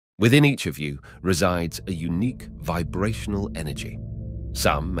Within each of you resides a unique vibrational energy.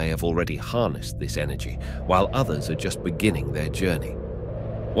 Some may have already harnessed this energy, while others are just beginning their journey.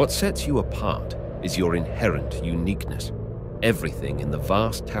 What sets you apart is your inherent uniqueness. Everything in the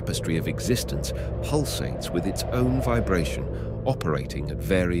vast tapestry of existence pulsates with its own vibration, operating at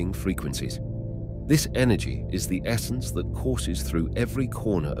varying frequencies. This energy is the essence that courses through every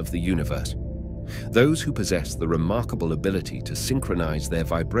corner of the universe. Those who possess the remarkable ability to synchronize their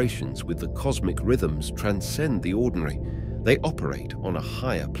vibrations with the cosmic rhythms transcend the ordinary. They operate on a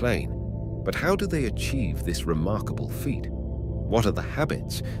higher plane. But how do they achieve this remarkable feat? What are the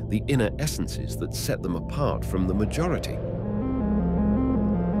habits, the inner essences that set them apart from the majority?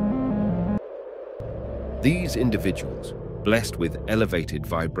 These individuals, blessed with elevated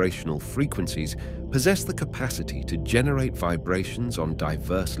vibrational frequencies, possess the capacity to generate vibrations on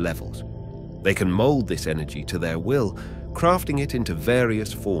diverse levels. They can mold this energy to their will, crafting it into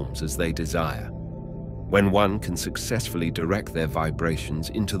various forms as they desire. When one can successfully direct their vibrations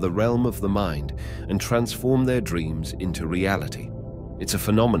into the realm of the mind and transform their dreams into reality, it's a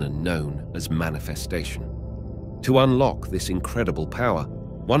phenomenon known as manifestation. To unlock this incredible power,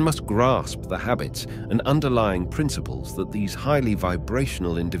 one must grasp the habits and underlying principles that these highly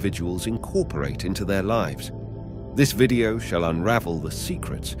vibrational individuals incorporate into their lives. This video shall unravel the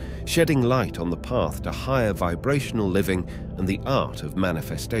secrets, shedding light on the path to higher vibrational living and the art of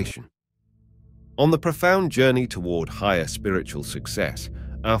manifestation. On the profound journey toward higher spiritual success,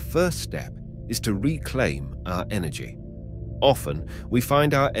 our first step is to reclaim our energy. Often, we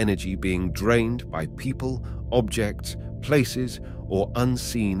find our energy being drained by people, objects, places, or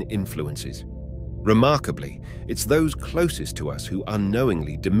unseen influences. Remarkably, it's those closest to us who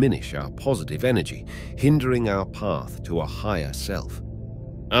unknowingly diminish our positive energy, hindering our path to a higher self.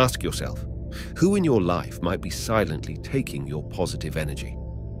 Ask yourself, who in your life might be silently taking your positive energy?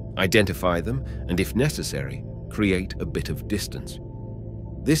 Identify them, and if necessary, create a bit of distance.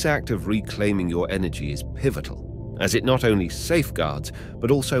 This act of reclaiming your energy is pivotal, as it not only safeguards but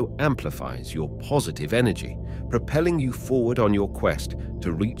also amplifies your positive energy, propelling you forward on your quest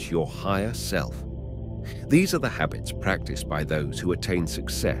to reach your higher self. These are the habits practiced by those who attain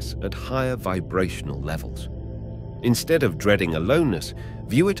success at higher vibrational levels. Instead of dreading aloneness,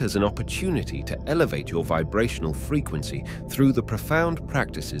 view it as an opportunity to elevate your vibrational frequency through the profound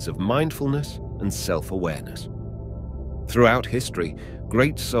practices of mindfulness and self-awareness. Throughout history,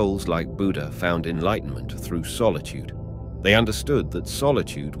 great souls like Buddha found enlightenment through solitude. They understood that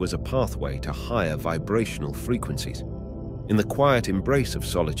solitude was a pathway to higher vibrational frequencies. In the quiet embrace of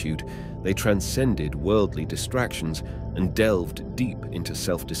solitude, they transcended worldly distractions and delved deep into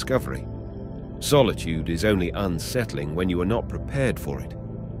self-discovery. Solitude is only unsettling when you are not prepared for it.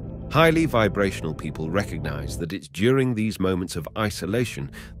 Highly vibrational people recognize that it's during these moments of isolation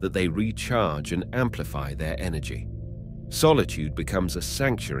that they recharge and amplify their energy. Solitude becomes a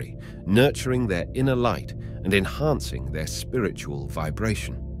sanctuary, nurturing their inner light and enhancing their spiritual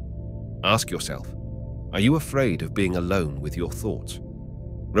vibration. Ask yourself, are you afraid of being alone with your thoughts?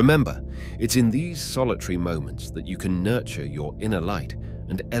 Remember, it's in these solitary moments that you can nurture your inner light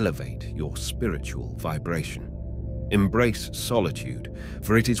and elevate your spiritual vibration. Embrace solitude,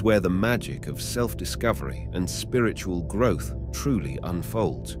 for it is where the magic of self-discovery and spiritual growth truly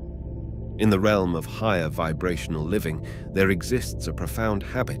unfolds. In the realm of higher vibrational living, there exists a profound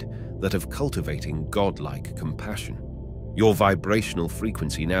habit, that of cultivating godlike compassion. Your vibrational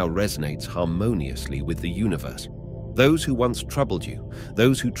frequency now resonates harmoniously with the universe. Those who once troubled you,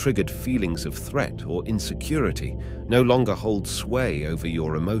 those who triggered feelings of threat or insecurity, no longer hold sway over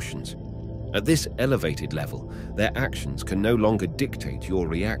your emotions. At this elevated level, their actions can no longer dictate your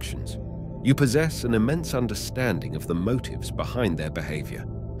reactions. You possess an immense understanding of the motives behind their behavior.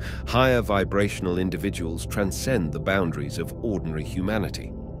 Higher vibrational individuals transcend the boundaries of ordinary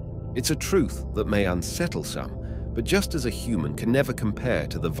humanity. It's a truth that may unsettle some, but just as a human can never compare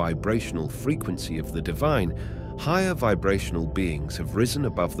to the vibrational frequency of the divine, higher vibrational beings have risen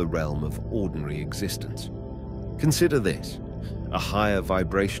above the realm of ordinary existence. Consider this. A higher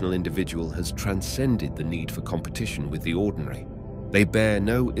vibrational individual has transcended the need for competition with the ordinary. They bear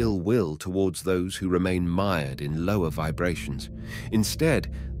no ill will towards those who remain mired in lower vibrations.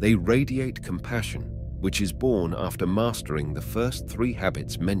 Instead, they radiate compassion, which is born after mastering the first 3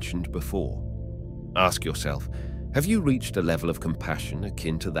 habits mentioned before. Ask yourself, have you reached a level of compassion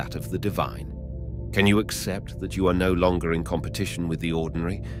akin to that of the divine? Can you accept that you are no longer in competition with the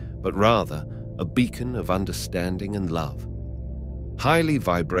ordinary, but rather a beacon of understanding and love? Highly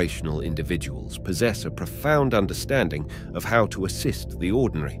vibrational individuals possess a profound understanding of how to assist the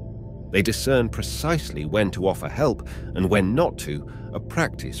ordinary. They discern precisely when to offer help and when not to, a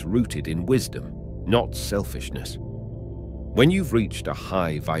practice rooted in wisdom, not selfishness. When you've reached a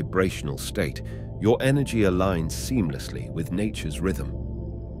high vibrational state, your energy aligns seamlessly with nature's rhythm.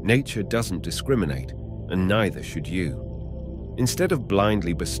 Nature doesn't discriminate, and neither should you. Instead of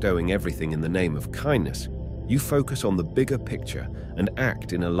blindly bestowing everything in the name of kindness, you focus on the bigger picture and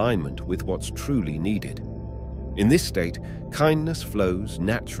act in alignment with what's truly needed. In this state, kindness flows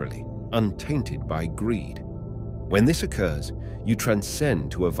naturally, untainted by greed. When this occurs, you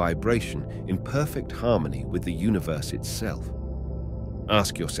transcend to a vibration in perfect harmony with the universe itself.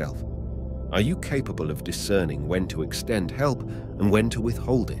 Ask yourself, are you capable of discerning when to extend help and when to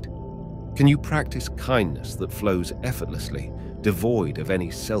withhold it? Can you practice kindness that flows effortlessly, devoid of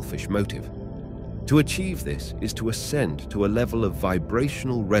any selfish motive? To achieve this is to ascend to a level of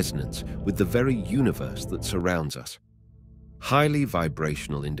vibrational resonance with the very universe that surrounds us. Highly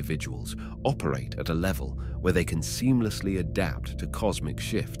vibrational individuals operate at a level where they can seamlessly adapt to cosmic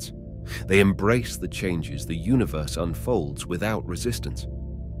shifts. They embrace the changes the universe unfolds without resistance.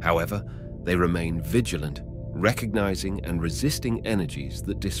 However, they remain vigilant, recognizing and resisting energies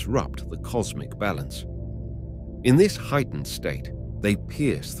that disrupt the cosmic balance. In this heightened state, they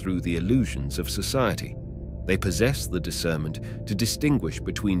pierce through the illusions of society. They possess the discernment to distinguish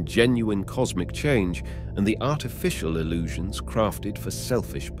between genuine cosmic change and the artificial illusions crafted for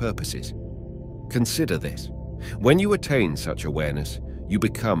selfish purposes. Consider this. When you attain such awareness, you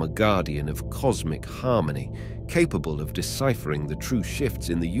become a guardian of cosmic harmony, capable of deciphering the true shifts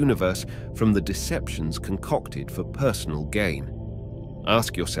in the universe from the deceptions concocted for personal gain.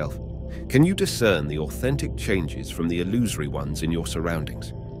 Ask yourself, can you discern the authentic changes from the illusory ones in your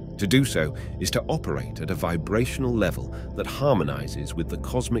surroundings? To do so is to operate at a vibrational level that harmonizes with the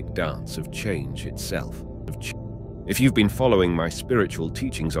cosmic dance of change itself. If you've been following my spiritual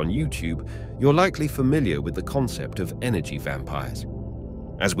teachings on YouTube, you're likely familiar with the concept of energy vampires.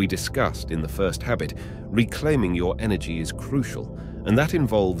 As we discussed in the first habit, reclaiming your energy is crucial, and that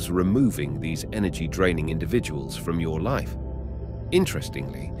involves removing these energy-draining individuals from your life.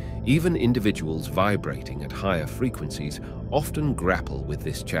 Interestingly, even individuals vibrating at higher frequencies often grapple with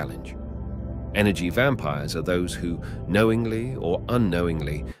this challenge. Energy vampires are those who, knowingly or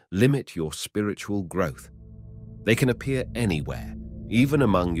unknowingly, limit your spiritual growth. They can appear anywhere, even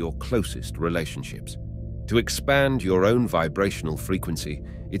among your closest relationships. To expand your own vibrational frequency,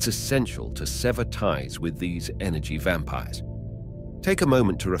 it's essential to sever ties with these energy vampires. Take a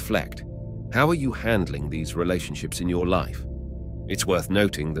moment to reflect. How are you handling these relationships in your life? It's worth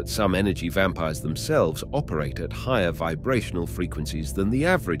noting that some energy vampires themselves operate at higher vibrational frequencies than the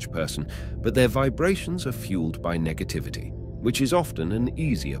average person, but their vibrations are fueled by negativity, which is often an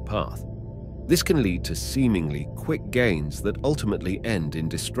easier path. This can lead to seemingly quick gains that ultimately end in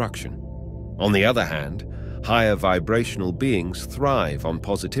destruction. On the other hand, higher vibrational beings thrive on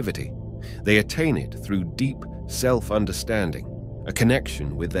positivity. They attain it through deep self-understanding, a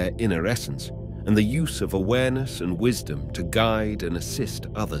connection with their inner essence, and the use of awareness and wisdom to guide and assist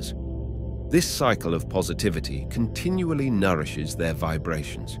others. This cycle of positivity continually nourishes their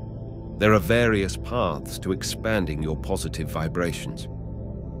vibrations. There are various paths to expanding your positive vibrations.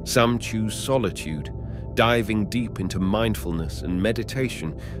 Some choose solitude, diving deep into mindfulness and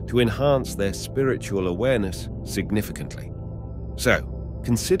meditation to enhance their spiritual awareness significantly. So,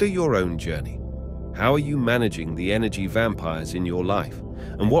 consider your own journey. How are you managing the energy vampires in your life?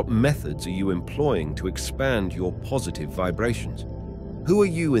 And what methods are you employing to expand your positive vibrations? Who are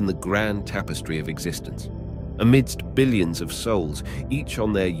you in the grand tapestry of existence? Amidst billions of souls, each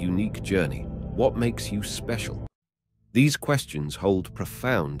on their unique journey, what makes you special? These questions hold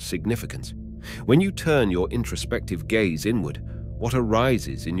profound significance. When you turn your introspective gaze inward, what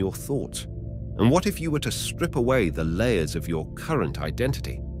arises in your thoughts? And what if you were to strip away the layers of your current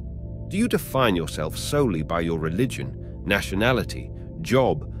identity? Do you define yourself solely by your religion, nationality,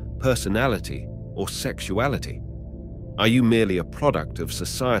 job, personality, or sexuality? Are you merely a product of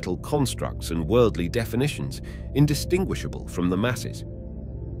societal constructs and worldly definitions, indistinguishable from the masses?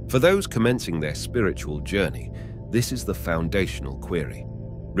 For those commencing their spiritual journey, this is the foundational query.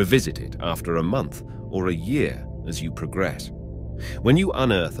 Revisit it after a month or a year as you progress. When you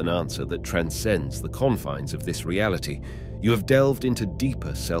unearth an answer that transcends the confines of this reality, you have delved into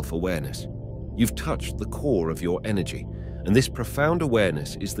deeper self-awareness. You've touched the core of your energy, and this profound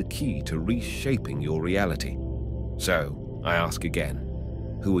awareness is the key to reshaping your reality. So, I ask again,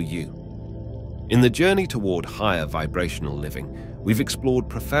 who are you? In the journey toward higher vibrational living, we've explored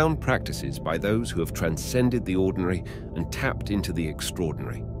profound practices by those who have transcended the ordinary and tapped into the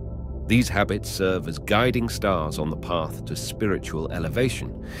extraordinary. These habits serve as guiding stars on the path to spiritual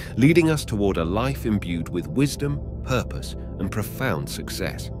elevation, leading us toward a life imbued with wisdom, purpose, and profound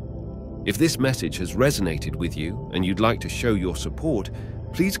success. If this message has resonated with you and you'd like to show your support,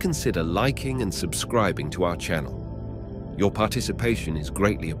 please consider liking and subscribing to our channel. Your participation is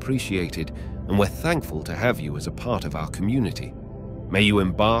greatly appreciated, and we're thankful to have you as a part of our community. May you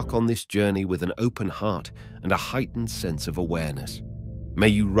embark on this journey with an open heart and a heightened sense of awareness. May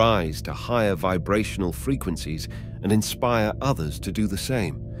you rise to higher vibrational frequencies and inspire others to do the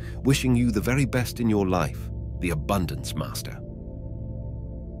same, wishing you the very best in your life, the Abundance Master.